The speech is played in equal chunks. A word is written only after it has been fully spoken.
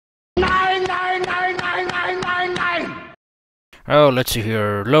Oh, let's see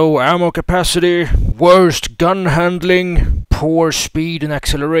here. Low ammo capacity, worst gun handling, poor speed and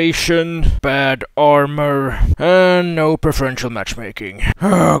acceleration, bad armor, and no preferential matchmaking.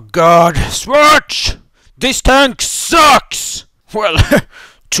 Oh god, Zwhatsh! This tank sucks! Well,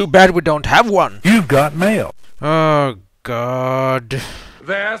 too bad we don't have one. You've got mail. Oh god.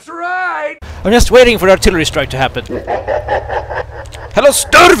 That's right. I'm just waiting for the artillery strike to happen. Hello,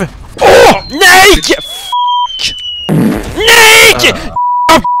 Sturv! Oh! Nej! Nej!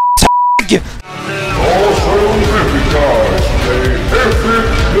 AwesomeEpicGuys play epic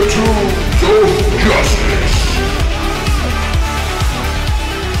platoons of justice.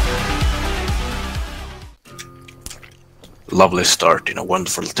 Lovely start in a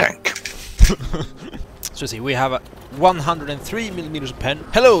wonderful tank. So see, we have a 103mm pen.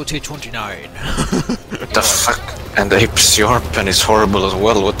 Hello, T29. The fuck? And the APCR pen is horrible as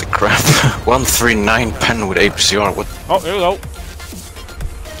well, what the crap? 139 pen with APCR, what? Oh, here we go.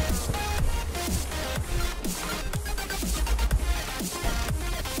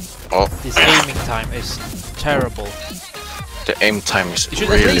 Oh, This aiming time is terrible. the aim time is It should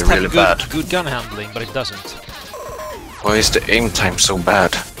at really, least really have bad. good gun handling, but it doesn't. Why is the aim time so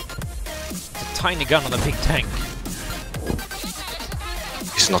bad? It's a tiny gun on a big tank.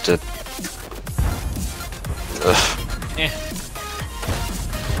 It's not a... Ugh. Eh.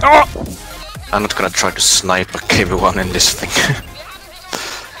 Oh! I'm not gonna try to snipe a KV-1 in this thing.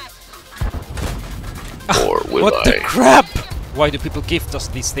 Or will What I? the crap? Why do people gift us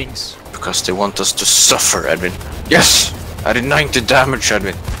these things? Because they want us to suffer, Edwin. Yes! I did 90 damage,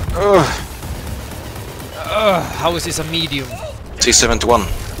 Edwin. Ugh. How is this a medium? T71.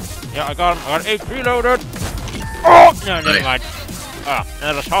 Yeah, I got him. I got 8 reloaded. Oh! No, never mind. Ah,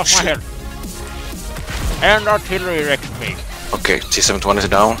 that's half my health. And artillery wrecked me. Okay, T71 is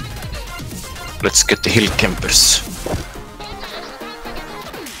down. Let's get the hill campers.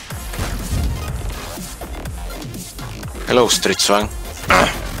 Hello, Stridsvagn.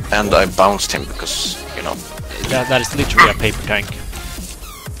 And I bounced him because, you know. That is literally a paper tank.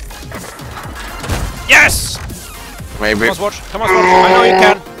 Yes! Maybe. Come on, Zwhatsh. Come on, Zwhatsh. I know you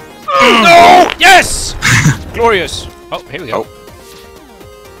can. No! Yes! Glorious. Oh, here we go.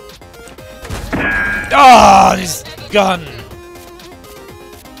 Ah, this gun.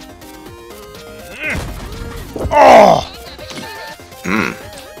 Oh!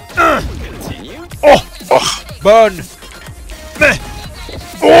 Oh! Oh! Burn!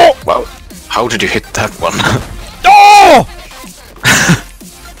 Oh! Wow. How did you hit that one? Oh!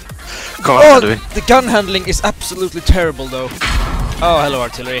 Come on, Oh, Edwin. the gun handling is absolutely terrible, though. Oh, hello,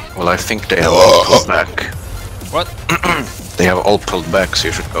 artillery. Well, I think they have all pulled back. What? They have all pulled back, so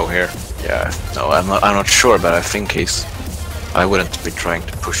you should go here. Yeah, no, I'm not sure, but I think he's... I wouldn't be trying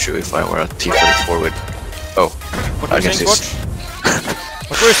to push you if I were a T-34 with... Oh, What I were you guess saying, he's... Zwhatsh?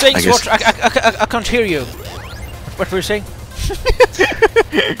 What were you saying, I guess- Zwhatsh? I can't hear you. What were you saying?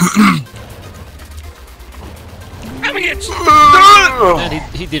 And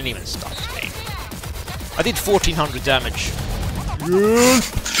he didn't even stop me. I did 1400 damage.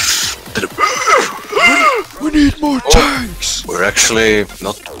 We need more tanks! We're actually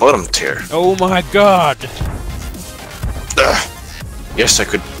not bottom tier. Oh my god! Yes, I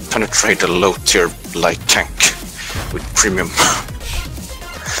could penetrate a low tier light tank with premium.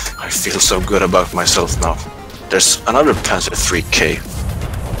 I feel so good about myself now. There's another Panzer 3K.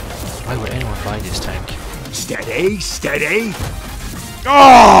 Why would anyone buy this tank? Steady, steady.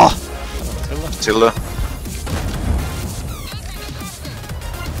 Oh! Tilda.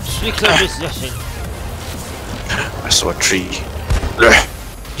 I saw a tree.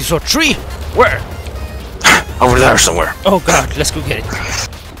 You saw a tree? Where? Over there somewhere. Oh god, let's go get it.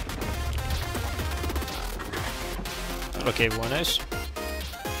 Okay, one is.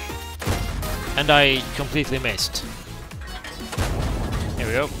 And I completely missed. Here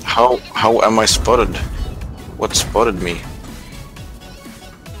we go. How am I spotted? What spotted me?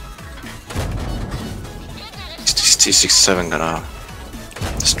 Is this T67 gonna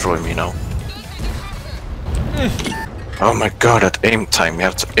destroy me now? Oh my god, at aim time, you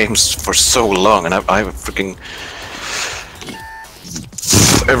have to aim for so long, and I have freaking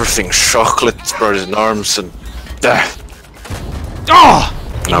everything, chocolate, birds in arms, and Oh!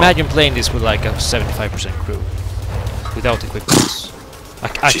 No. Imagine playing this with like a 75% crew. Without equipments.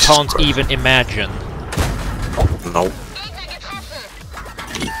 I Jesus can't Christ. even imagine. No.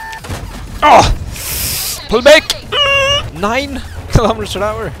 Oh! Pull back! 9 kilometers an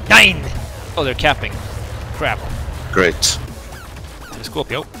hour? 9! Oh, they're capping. Crap. Great.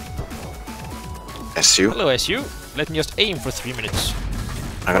 Scorpio. SU. Hello, SU. Let me just aim for 3 minutes.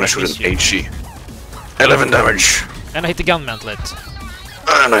 I'm gonna shoot an HE. 11 damage. And I hit the gun mantlet.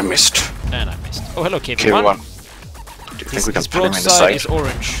 And I missed. And I missed. Oh, hello, KV1. KV1. Do you think we can His put him in the broadside side? is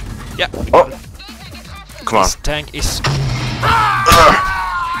orange. Yeah. Oh! Come on. This tank is...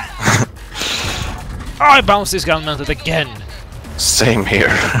 I bounced this gun mantlet again. Same here.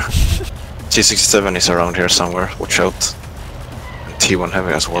 T67 is around here somewhere. Watch out. And T1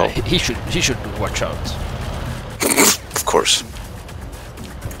 heavy as well. He should watch out. Of course.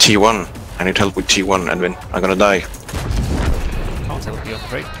 T1. I need help with T1, Edwin. I'm gonna die. Can't help you, I'm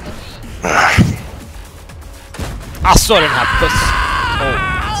afraid. Asså den här puss! Oh.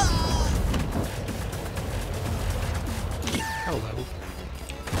 Hello.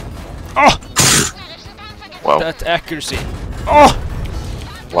 Oh! Wow. That accuracy. Oh!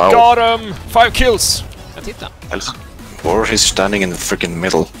 Wow. Got him! 5 kills! Jag tittar. Or he's standing in the freaking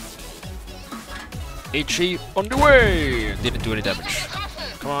middle. HE on the way! Didn't do any damage.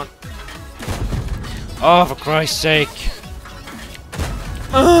 Come on. Oh, for Christ's sake.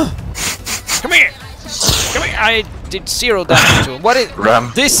 Come here! Come here! I did 0 damage to him. What is...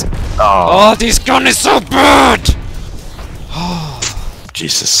 Ram. This... Oh, Oh, this gun is so bad!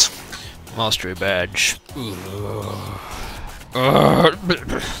 Jesus. Mastery badge.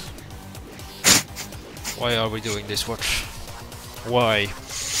 Why are we doing this? What? Why?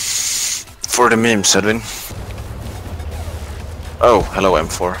 For the memes, Edwin. Oh, hello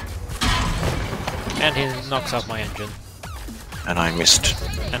M4. And he knocks out my engine. And I missed.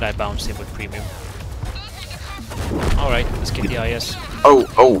 And I bounced him with premium. Alright, let's get the IS. Oh,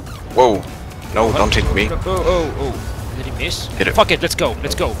 oh, whoa. No, don't hit me. Oh. Did he miss? Hit it. Fuck it, let's go.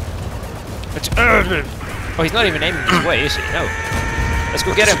 Let's... Oh, he's not even aiming this way, is he? No. Let's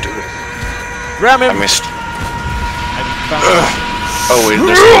go get him. Ram him! I missed. I found Oh,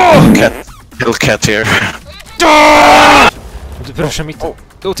 there's a little cat here.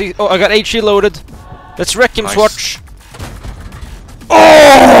 Oh, I got HE loaded. Let's wreck him, Nice. Zwhatsh.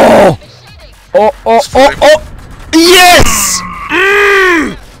 Oh! Oh! Yes!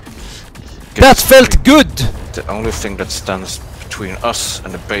 That felt good! The only thing that stands between us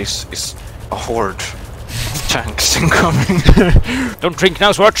and the base is a horde of tanks incoming. Don't drink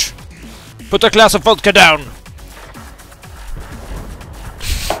now, Zwhatsh. Put a glass of vodka down.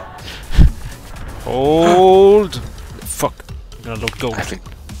 Hold. Fuck. I'm gonna load gold. I think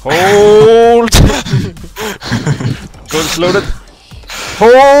Hold. Gold's loaded.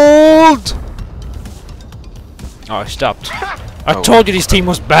 Hold. Oh, I stopped. I Oh. told you this team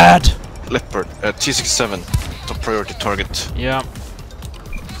was bad. Leopard, T67, top priority target. Yeah.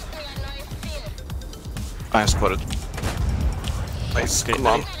 I am spotted. Nice, Okay, come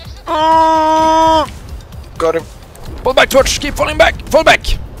on. Oh! Got him. Fall back, Zwhatsh. Keep falling back. Fall back.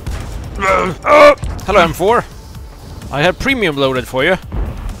 Hello, M4. I have premium loaded for you.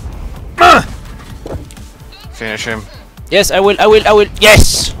 Finish him. Yes, I will.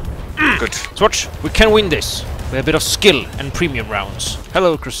 Yes! Good. Zwhatsh, we can win this. We have a bit of skill and premium rounds.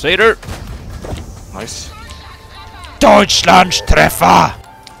 Hello, Crusader. Nice. Deutschlandtreffer!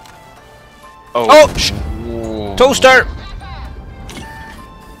 Oh! Oh! Whoa. Toaster!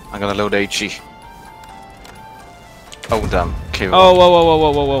 I'm gonna load HE. Oh, damn. KO. Oh,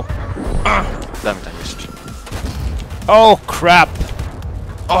 whoa. Damn it, I missed. Oh, crap.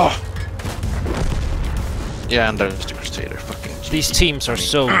 Oh! Yeah, and there's the Crusader. Fucking These teams are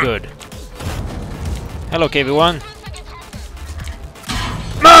so good. Hello, KV1.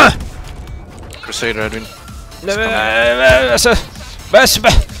 Crusader, Edwin.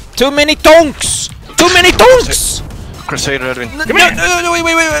 Too many tonks! Too many tonks! Crusader, Edwin. No,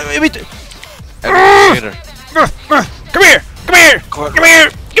 wait. Crusader. Come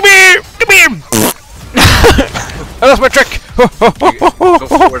here! I lost my trick! Go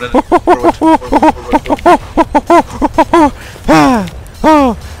forward, Edwin. Forward.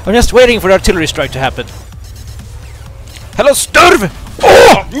 I'm just waiting for the artillery strike to happen. Hello, Sturv!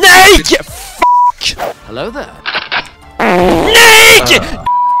 Oh! Nej! Fuck! Hello there. Nej!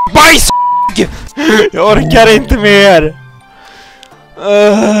 Bajs! Jag orkar inte mer!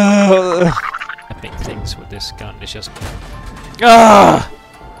 Epic things with this gun, it's just...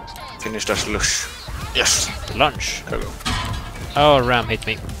 Finish that slush. Yes. The lunch. There we go. Oh, Ram hit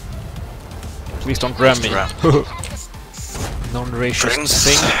me. Please don't ram me. Ram. Non-racist Prince.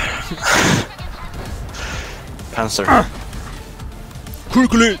 thing. Panzer.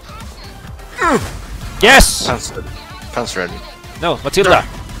 Quickly! Yes! Panzer, Edwin. No, Matilda.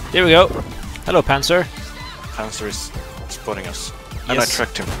 There we go. Hello, Panzer. Panzer is spotting us. And Yes. I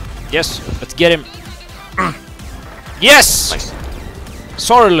tracked him. Yes, let's get him. Yes! Nice.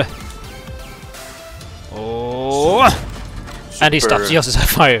 Sorl! Oh! And he Super stops just as I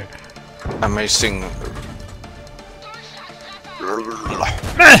fire. Amazing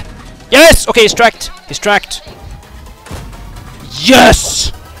Yes! Okay, he's tracked. He's tracked.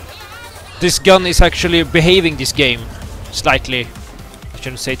 Yes! This gun is actually behaving this game slightly. I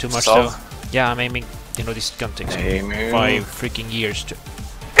shouldn't say too much though. Yeah, I'm aiming. You know, this gun takes 5 freaking years to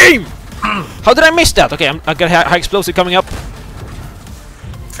aim! How did I miss that? Okay, I got high explosive coming up.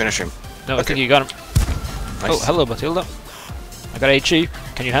 Finish him. No, I think you got him. Nice. Oh, hello, Matilda. I got HE.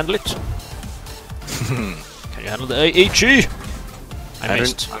 Can you handle it? Can you handle the HE? I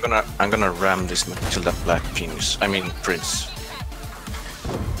missed. I'm gonna ram this Matilda black penis. I mean prince.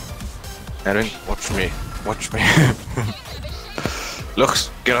 Edwin, watch me. Watch me. Lux,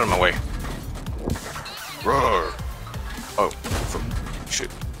 get out of my way. Roar. Oh, shit.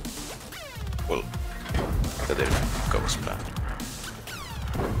 Well, that didn't go as planned.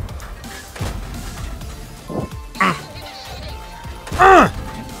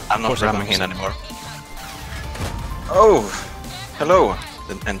 I'm not ramming in anymore. Oh, hello,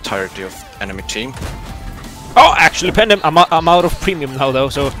 the entirety of enemy team. Oh, actually, penned him. I'm out of premium now, though,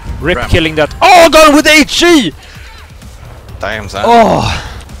 so rip killing that. Oh, gone with HE! Damn, son. Oh,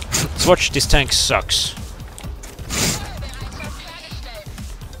 Zwhatsh, this tank sucks.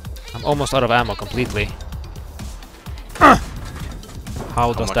 I'm almost out of ammo completely. How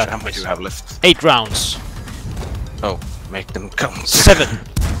does that? How much do you have left? 8 rounds. Oh, make them count. 7.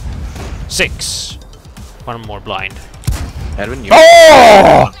 6. One more blind. Edwin, you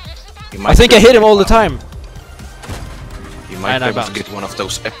oh! I think I hit him all the time. You might be able to get one of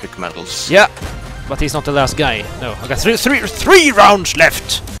those epic medals. Yeah, but he's not the last guy. No, I got three rounds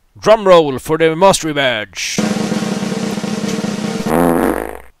left. Drum roll for the mastery badge.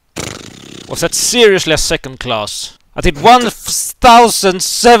 Was that seriously a second class? I did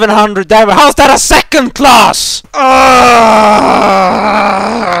 1,700 damage. How's that a second class?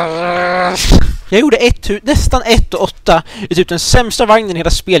 Jag gjorde nästan 1,8 i typ den sämsta vagnen i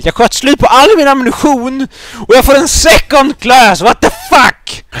hela spelet. Jag sköt slut på all min ammunition och jag får en second class. What the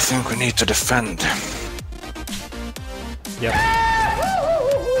fuck? I think we need to defend. Yep.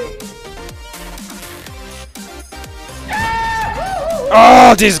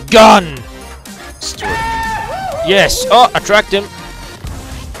 Oh, this gun! Stuart. Yes. Oh, I tracked him.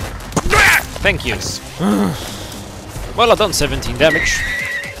 Thank you. Well, I've done 17 damage.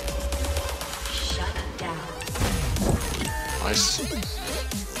 Nice.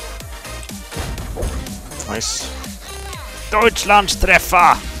 Nice.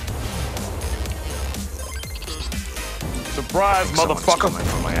 Deutschlandstreffer! Surprise, motherfucker! Coming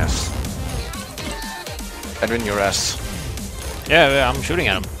for my ass. Edwin, your ass. Yeah, I'm shooting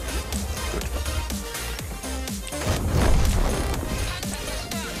at him. Good.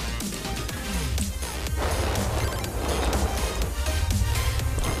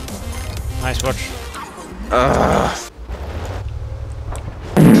 Nice watch.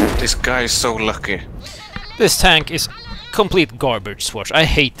 This guy is so lucky. This tank is complete garbage, Zwhatsh. I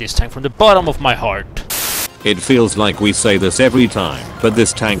hate this tank from the bottom of my heart. It feels like we say this every time, but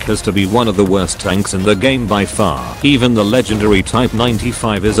this tank has to be one of the worst tanks in the game by far. Even the legendary Type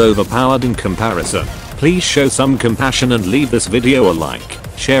 95 is overpowered in comparison. Please show some compassion and leave this video a like.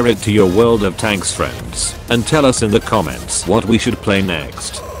 Share it to your World of Tanks friends, and tell us in the comments what we should play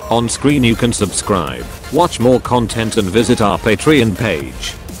next. On screen you can subscribe, watch more content and visit our Patreon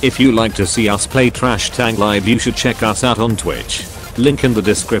page. If you like to see us play Trash Tank live, you should check us out on Twitch. Link in the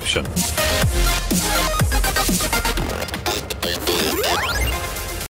description.